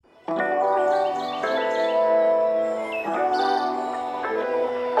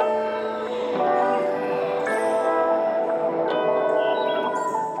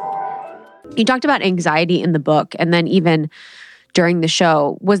You talked about anxiety in the book, and then even during the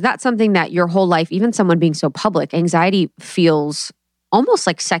show. Was that something that your whole life, even someone being so public, anxiety feels almost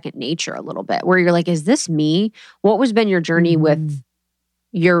like second nature a little bit, where you're like, is this me? What has been your journey with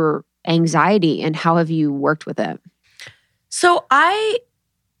your anxiety, and how have you worked with it? So I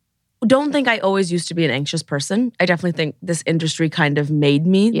don't think I always used to be an anxious person. I definitely think this industry kind of made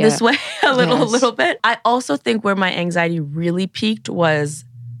me this way a little bit. I also think where my anxiety really peaked was,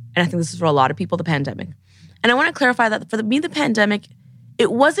 and I think this is for a lot of people, the pandemic. And I want to clarify that for me, the pandemic,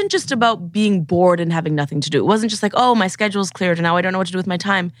 it wasn't just about being bored and having nothing to do. It wasn't just like, oh, my schedule's cleared and now I don't know what to do with my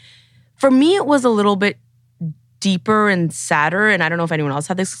time. For me, it was a little bit deeper and sadder. And I don't know if anyone else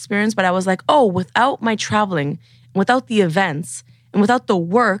had this experience, but I was like, oh, without my traveling, without the events, and without the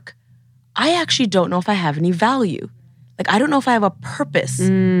work, I actually don't know if I have any value. Like, I don't know if I have a purpose.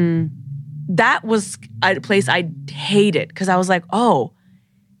 That was a place I hated because I was like, oh,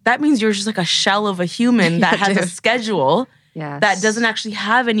 that means you're just like a shell of a human that has a schedule that doesn't actually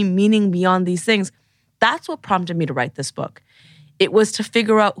have any meaning beyond these things. That's what prompted me to write this book. It was to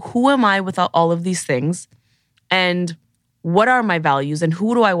figure out who am I without all of these things, and what are my values, and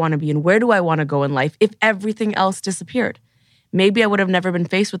who do I want to be, and where do I want to go in life if everything else disappeared? Maybe I would have never been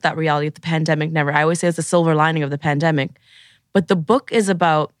faced with that reality if the pandemic never. I always say it's the silver lining of the pandemic. But the book is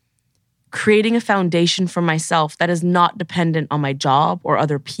about creating a foundation for myself that is not dependent on my job or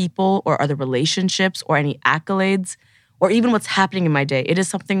other people or other relationships or any accolades or even what's happening in my day. It is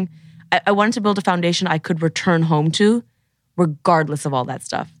something I wanted to build a foundation I could return home to regardless of all that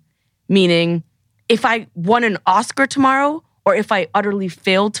stuff. Meaning, if I won an Oscar tomorrow or if I utterly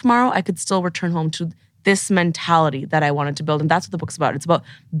failed tomorrow, I could still return home to this mentality that I wanted to build. And that's what the book's about. It's about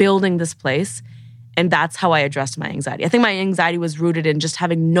building this place. And that's how I addressed my anxiety. I think my anxiety was rooted in just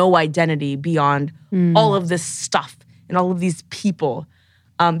having no identity beyond all of this stuff and all of these people.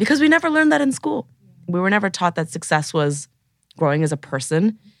 Because we never learned that in school. We were never taught that success was growing as a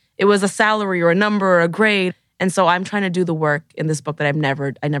person. It was a salary or a number or a grade. And so I'm trying to do the work in this book that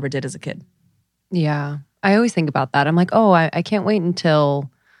I never did as a kid. Yeah. I always think about that. I'm like, oh, I can't wait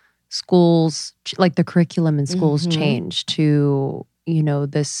until schools, like the curriculum in schools change to, you know,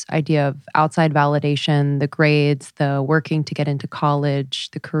 this idea of outside validation, the grades, the working to get into college,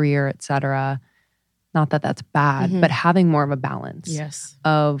 the career, et cetera. Not that that's bad, but having more of a balance. Yes.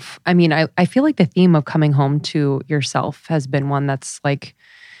 I feel like the theme of coming home to yourself has been one that's like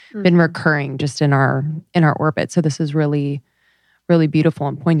been recurring just in our orbit. So this is really, really beautiful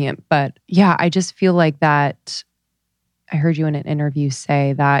and poignant. But yeah, I just feel like that I heard you in an interview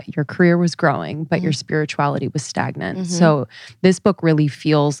say that your career was growing, but your spirituality was stagnant. So this book really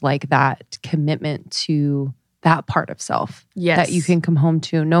feels like that commitment to that part of self that you can come home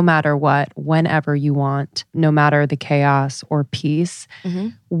to no matter what, whenever you want, no matter the chaos or peace.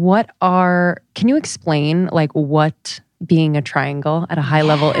 Can you explain like what being a triangle at a high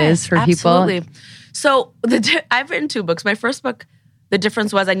level is for people? Absolutely. So I've written 2 books. My first book, the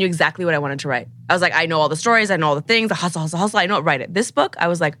difference was I knew exactly what I wanted to write. I was like, I know all the stories, I know all the things, the hustle, I know it, write it. This book, I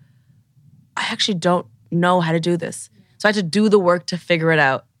was like, I actually don't know how to do this. So I had to do the work to figure it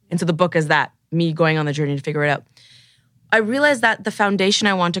out. And so the book is that, me going on the journey to figure it out. I realized that the foundation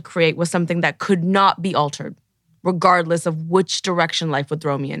I want to create was something that could not be altered, regardless of which direction life would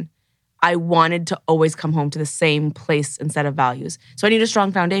throw me in. I wanted to always come home to the same place and set of values. So I need a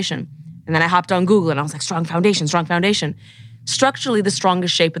strong foundation. And then I hopped on Google and I was like, strong foundation, strong foundation. Structurally, the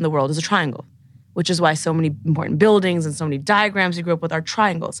strongest shape in the world is a triangle, which is why so many important buildings and so many diagrams we grew up with are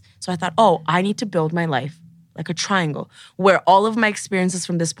triangles. So I thought, oh, I need to build my life like a triangle where all of my experiences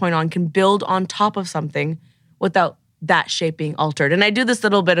from this point on can build on top of something without that shape being altered. And I do this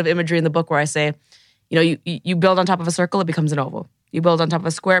little bit of imagery in the book where I say, you know, you build on top of a circle, it becomes an oval. You build on top of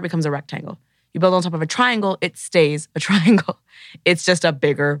a square, it becomes a rectangle. You build on top of a triangle, it stays a triangle. It's just a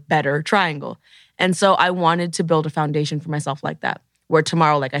bigger, better triangle. And so I wanted to build a foundation for myself like that, where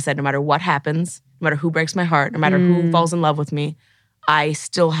tomorrow, like I said, no matter what happens, no matter who breaks my heart, no matter who falls in love with me, I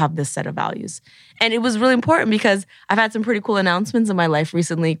still have this set of values. And it was really important because I've had some pretty cool announcements in my life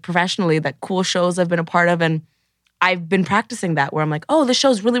recently, professionally, that cool shows I've been a part of. And I've been practicing that where I'm like, oh, this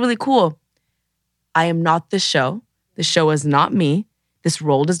show's really, really cool. I am not this show. The show is not me. This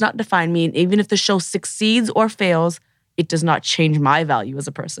role does not define me. And even if the show succeeds or fails, it does not change my value as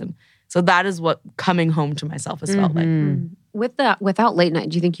a person. So that is what coming home to myself has felt like. Without late night,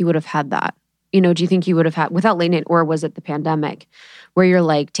 do you think you would have had that? You know, do you think you would have had, without late night, or was it the pandemic, where you're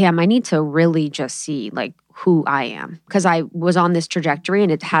like, damn, I need to really just see like who I am? Because I was on this trajectory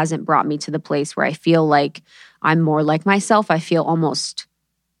and it hasn't brought me to the place where I feel like I'm more like myself. I feel almost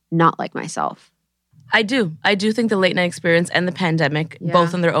not like myself. I do think the late night experience and the pandemic,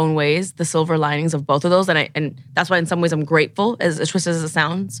 both in their own ways, the silver linings of both of those. And that's why in some ways I'm grateful, as twisted as it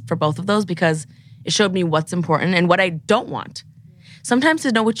sounds, for both of those, because it showed me what's important and what I don't want. Sometimes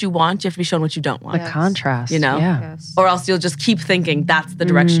to know what you want, you have to be shown what you don't want. The contrast, you know? Yeah. Yes. Or else you'll just keep thinking that's the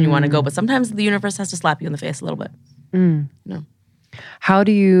direction you want to go. But sometimes the universe has to slap you in the face a little bit. You know? How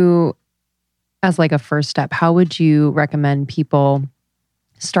do you, as like a first step, how would you recommend people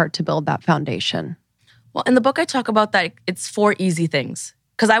start to build that foundation? Well, in the book, I talk about that it's 4 easy things.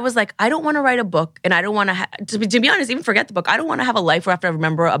 Because I was like, I don't want to write a book, and I don't want to be honest, even forget the book. I don't want to have a life where I have to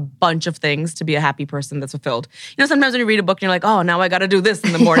remember a bunch of things to be a happy person that's fulfilled. You know, sometimes when you read a book, and you're like, oh, now I got to do this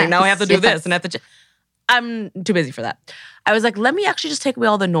in the morning. Now I have to do this. And I have to... I'm too busy for that. I was like, let me actually just take away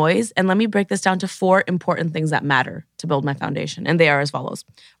all the noise, and let me break this down to 4 important things that matter to build my foundation. And they are as follows.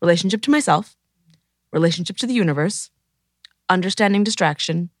 Relationship to myself, relationship to the universe, understanding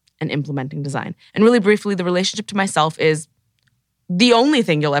distraction, and implementing design. And really briefly, the relationship to myself is the only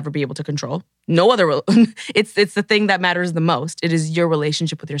thing you'll ever be able to control. No other, it's the thing that matters the most. It is your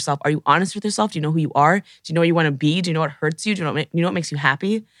relationship with yourself. Are you honest with yourself? Do you know who you are? Do you know what you want to be? Do you know what hurts you? Do you know what makes you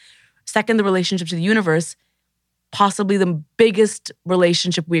happy? Second, the relationship to the universe, possibly the biggest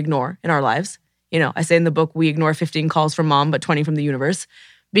relationship we ignore in our lives. You know, I say in the book, we ignore 15 calls from mom, but 20 from the universe,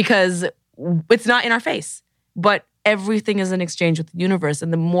 because it's not in our face. But everything is an exchange with the universe.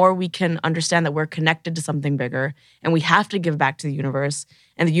 And the more we can understand that we're connected to something bigger and we have to give back to the universe,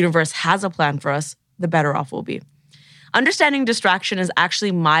 and the universe has a plan for us, the better off we'll be. Understanding distraction is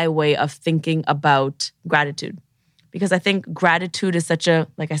actually my way of thinking about gratitude, because I think gratitude is such a,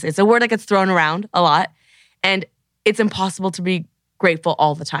 like I said, it's a word that gets thrown around a lot, and it's impossible to be grateful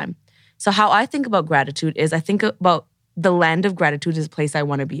all the time. So how I think about gratitude is I think about the land of gratitude is a place I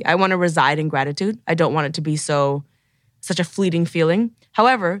want to be. I want to reside in gratitude. I don't want it to be such a fleeting feeling.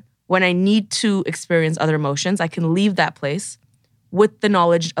 However, when I need to experience other emotions, I can leave that place with the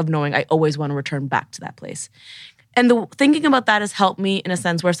knowledge of knowing I always want to return back to that place. And the thinking about that has helped me in a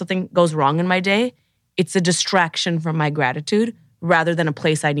sense where something goes wrong in my day, it's a distraction from my gratitude rather than a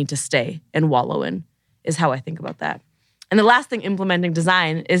place I need to stay and wallow in, is how I think about that. And the last thing, implementing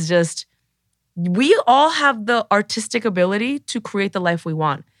design, is just we all have the artistic ability to create the life we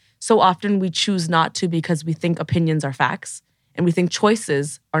want. So often we choose not to because we think opinions are facts and we think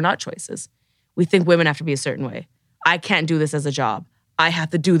choices are not choices. We think women have to be a certain way. I can't do this as a job. I have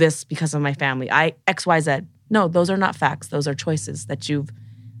to do this because of my family. X, Y, Z. No, those are not facts. Those are choices that you've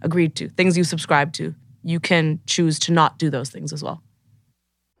agreed to, things you subscribe to. You can choose to not do those things as well.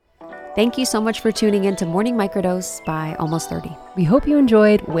 Thank you so much for tuning in to Morning Microdose by Almost 30. We hope you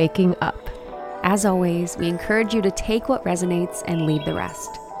enjoyed waking up. As always, we encourage you to take what resonates and leave the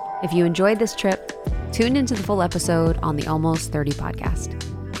rest. If you enjoyed this trip, tune into the full episode on the Almost 30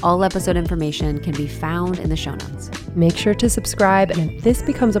 podcast. All episode information can be found in the show notes. Make sure to subscribe, and if this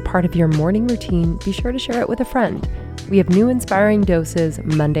becomes a part of your morning routine, be sure to share it with a friend. We have new inspiring doses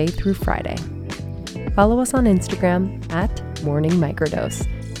Monday through Friday. Follow us on Instagram at Morning Microdose,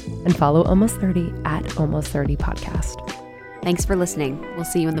 and follow Almost 30 at Almost 30 Podcast. Thanks for listening. We'll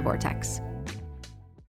see you in the vortex.